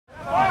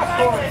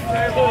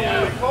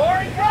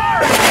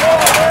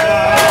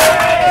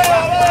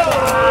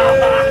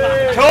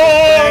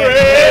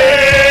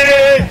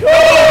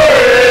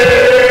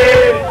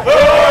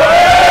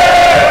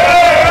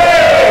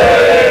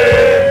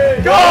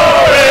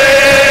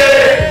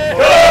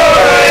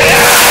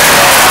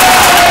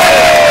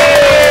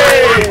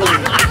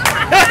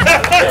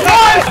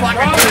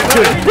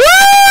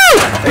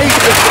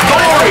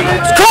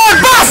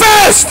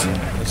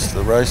It's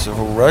the race of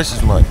all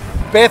races, mate.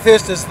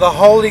 Bathurst is the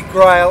holy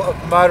grail of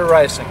motor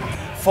racing.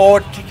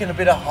 Ford kicking a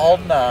bit of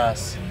Holden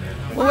ass.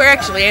 Well, we're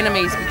actually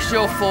enemies because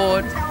you're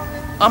Ford,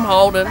 I'm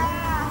Holden.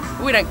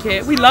 We don't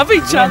care. We love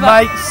each other.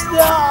 Mates.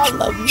 I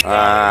love you.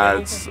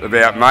 It's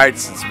about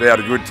mates, it's about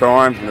a good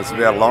time, and it's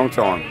about a long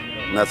time.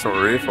 And that's what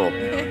we're here for.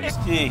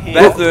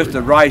 Bathurst,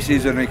 the race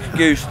is an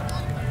excuse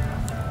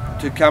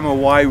to come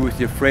away with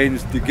your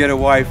friends, to get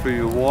away from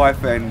your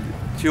wife and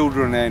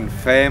children and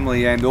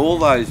family and all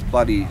those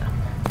bloody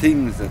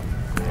things that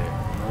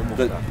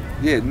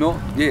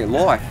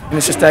life. And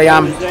it's just a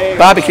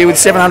barbecue with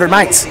 700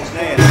 mates. I've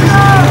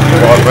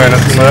been at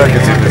the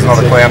circus, if there's not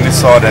a clown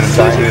this side,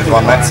 entertainment is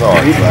one that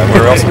side. So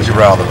where else would you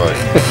rather be?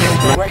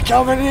 We're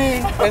coming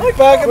in. We're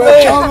coming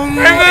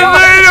in.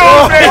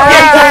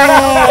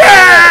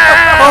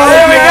 Oh,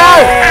 there we go.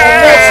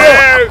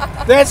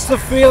 That's the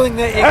feeling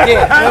that you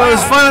get. Well, it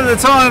was fun at the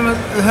time,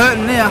 it's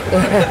hurting now.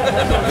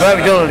 Glad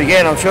we're doing it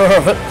again, I'm sure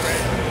of it.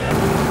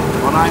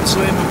 My name's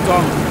Liam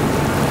McDonald.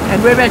 And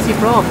whereabouts are you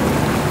from?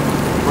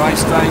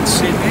 Race day in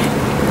Sydney.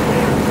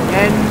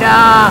 And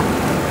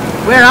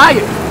where are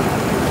you?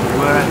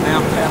 We're at now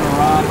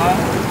Panorama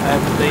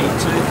at the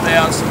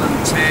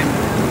 2010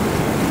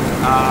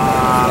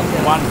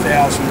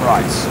 1000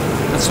 race.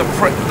 It's the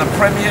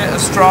premier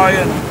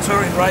Australian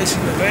touring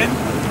racing event.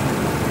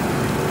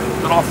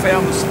 And I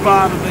found the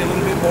Spa to be a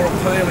little bit more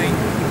appealing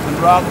than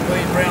rather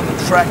being around the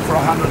track for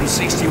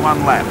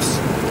 161 laps.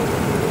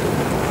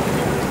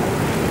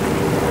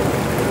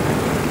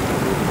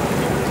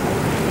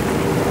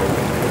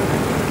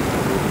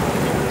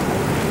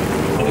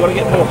 I've got to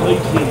get more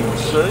heat in,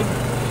 see?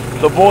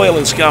 The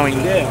boiler's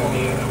going down.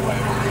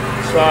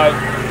 So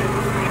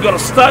you've got to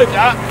stoke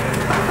up.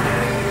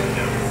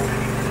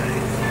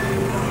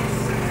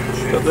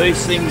 But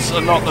these things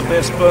are not the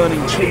best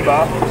burning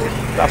timber.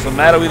 Doesn't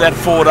matter, we've had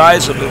 4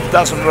 days of it. It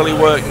doesn't really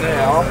work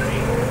now.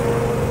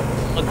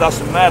 It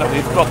doesn't matter,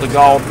 we've got the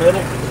gold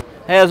medal.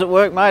 How does it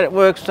work, mate? It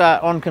works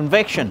on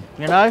convection,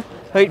 you know,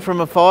 heat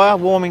from a fire,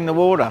 warming the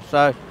water.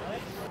 So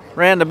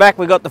round the back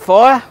we got the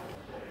fire,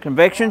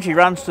 convection, she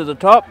runs to the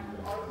top,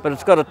 but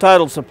it's got a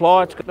total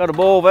supply. It's got a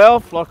ball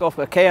valve, like off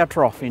a cow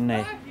trough in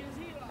there.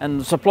 And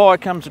the supply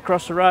comes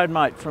across the road,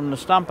 mate, from the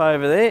stump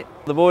over there.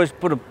 The boys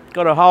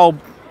got a whole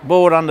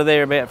board under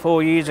there about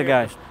 4 years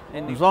ago.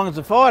 And as long as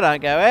the fire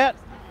don't go out,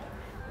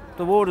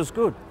 the water's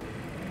good.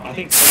 I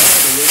think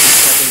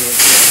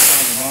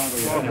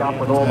up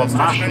with all the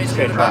mush,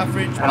 etc.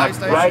 And I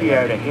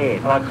radioed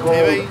ahead. I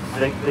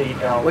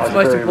called What's the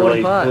most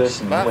important part?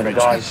 Person when the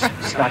guy's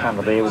stuck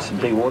under there with some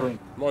dewatering.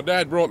 My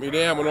dad brought me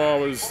down when I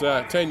was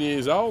 10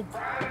 years old.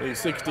 He's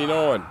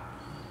 69.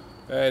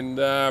 And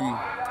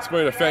it's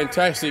been a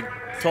fantastic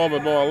time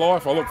of my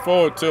life. I look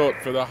forward to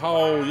it for the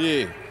whole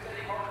year.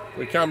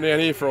 We come down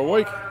here for a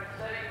week.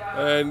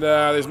 And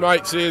there's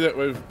mates here that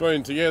we've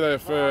been together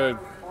for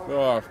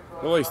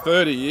at least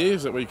 30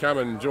 years that we come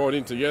and join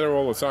in together,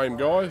 all the same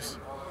guys.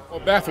 Well,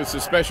 Bathurst's a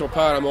special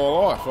part of my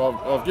life.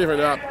 I've given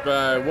up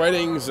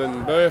weddings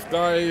and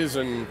birthdays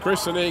and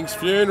christenings,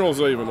 funerals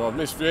even. I've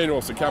missed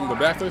funerals to come to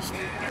Bathurst.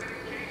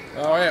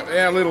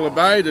 Our little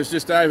abode is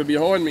just over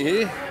behind me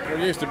here.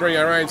 We used to bring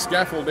our own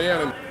scaffold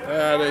down,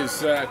 and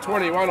there's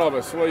 21 of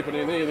us sleeping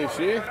in here this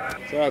year.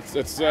 So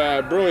it's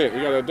brilliant.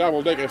 We've got a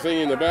double-decker thing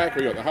in the back.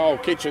 We've got the whole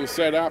kitchen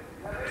set up.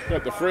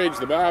 Got the fridge,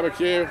 the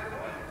barbecue.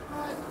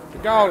 The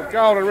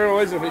golden rule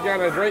is if you're going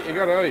to drink, you've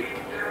got to eat.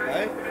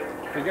 Hey?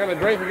 If you're going to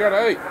drink, you've got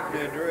to eat.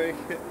 Yeah, drink.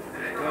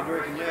 Not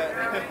drinking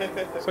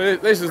yet. So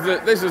this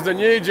is the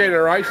new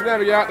generation. Have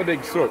a go at the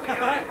big sook.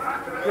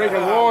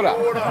 Drinking water.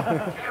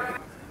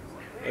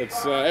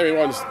 It's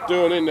everyone's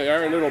doing in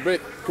their own little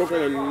bit,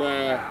 cooking and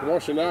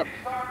washing up.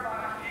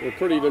 We're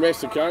pretty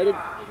domesticated.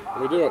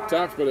 We do it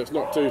tough, but it's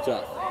not too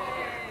tough.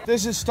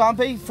 This is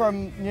Stumpy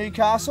from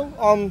Newcastle.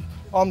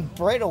 I'm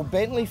Brett or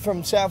Bentley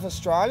from South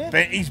Australia.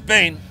 He's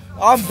Ben.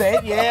 I'm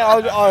Bent, yeah.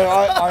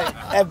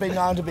 I have been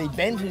known to be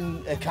bent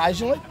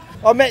occasionally.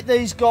 I met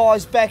these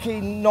guys back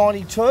in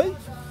 '92.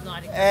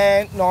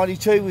 And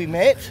 '92 we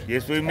met.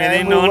 Yes, we met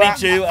in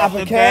 '92 up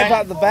the camp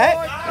up the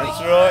back.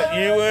 That's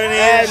right. You weren't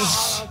here.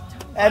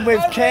 And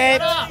we've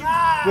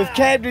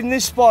camped in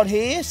this spot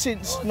here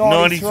since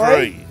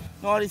 '93.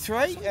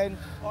 '93,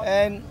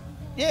 and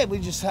yeah, we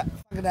just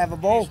fucking have a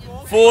ball.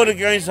 Forward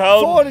against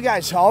Holden. Forward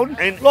against Holden.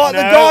 And like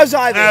the guys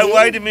over here. No,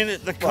 wait a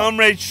minute. The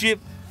comradeship.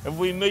 If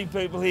we meet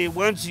people here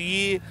once a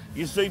year,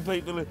 you see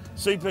people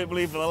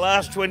here for the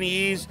last 20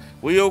 years.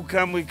 We all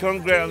come, we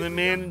congregate on the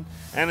mountain,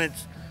 and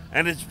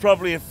it's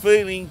probably a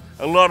feeling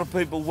a lot of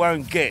people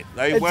won't get.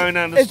 They won't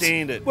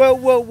understand it. Well,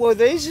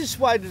 the easiest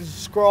way to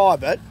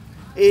describe it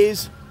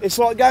is it's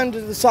like going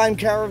to the same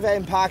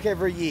caravan park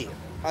every year,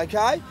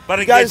 okay? But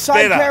it you go to the gets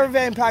same better.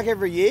 caravan park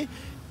every year,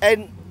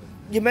 and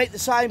you meet the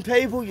same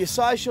people, you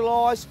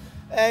socialise,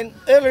 and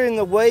earlier in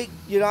the week,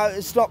 you know,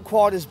 it's not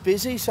quite as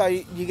busy, so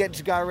you get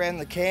to go around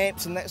the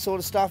camps and that sort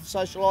of stuff,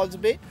 socialise a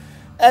bit.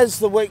 As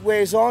the week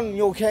wears on and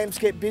your camps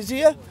get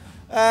busier,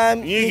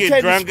 you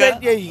get drunker.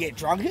 You get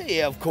drunker,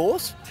 yeah, of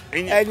course.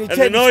 And you the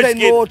tend to nights spend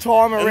more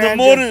time around.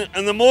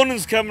 And the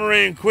mornings come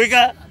around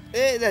quicker.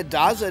 Yeah, it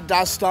does,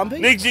 Stumpy.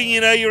 Next thing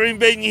you know, you're in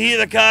bed and you hear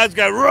the cars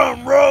go,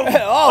 rum, rum.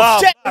 Oh,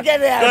 shit,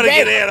 get out of bed. Gotta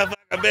get out of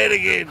fucking bed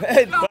again.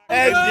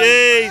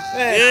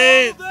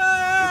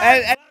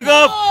 And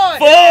go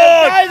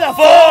Ford!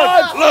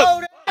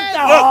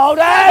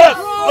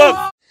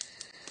 Look!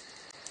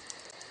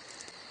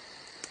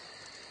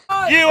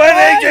 You an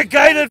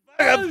educated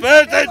fucking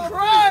person!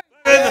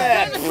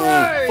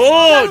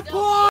 Ford!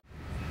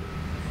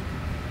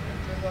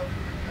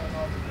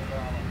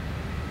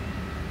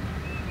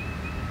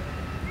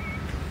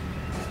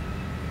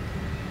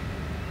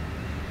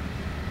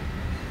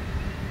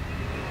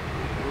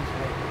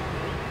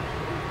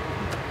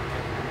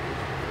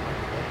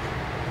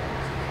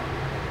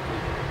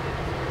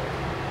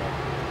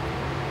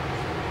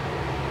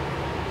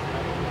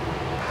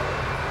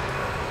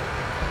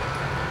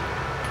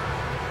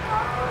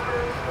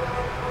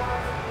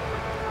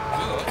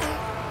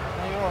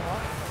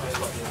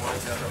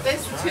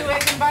 There's the 2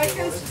 egg and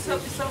bacon, just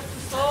help yourself to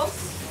sauce.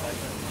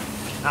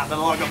 Nothing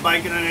like a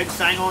bacon and egg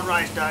staying on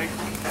race day.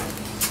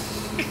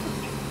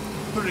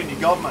 Put it in your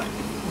gob, mate.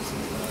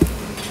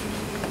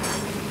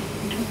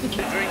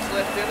 Drinks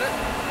left in it.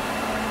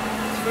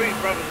 It's for his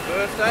brother's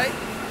birthday.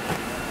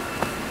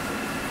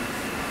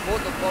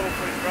 Bought the bottle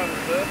for his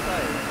brother's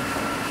birthday.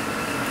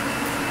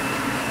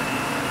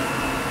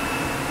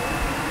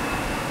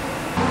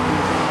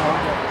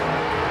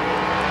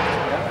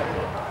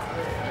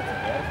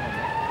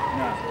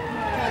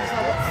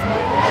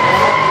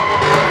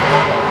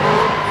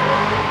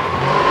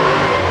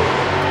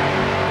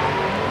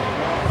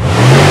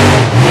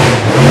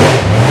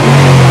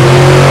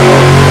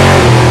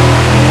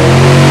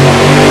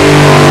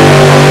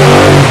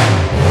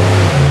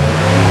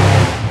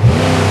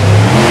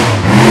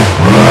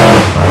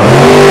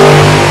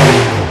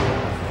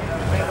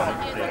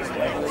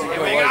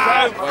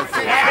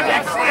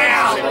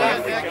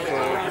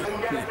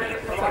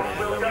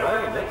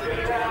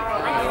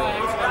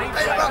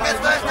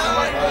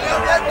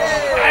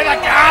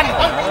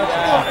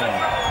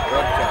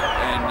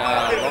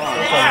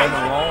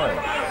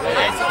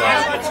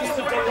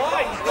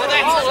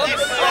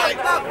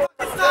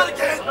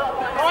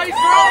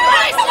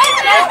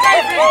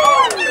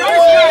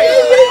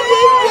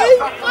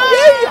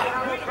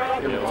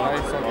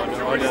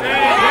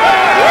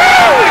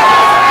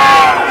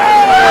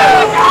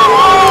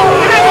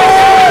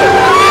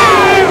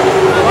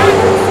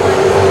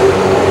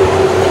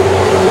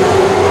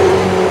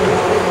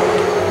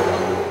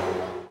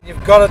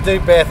 You've got to do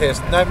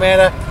Bathurst, no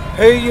matter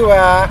who you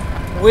are,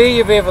 where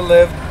you've ever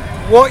lived,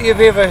 what you've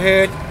ever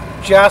heard,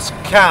 just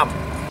come.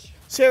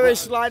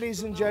 Serious,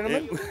 ladies and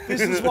gentlemen,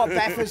 this is what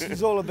Bathurst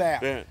is all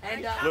about.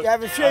 You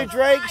have a few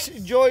drinks,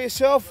 enjoy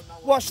yourself,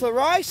 watch the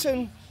race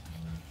and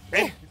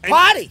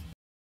party.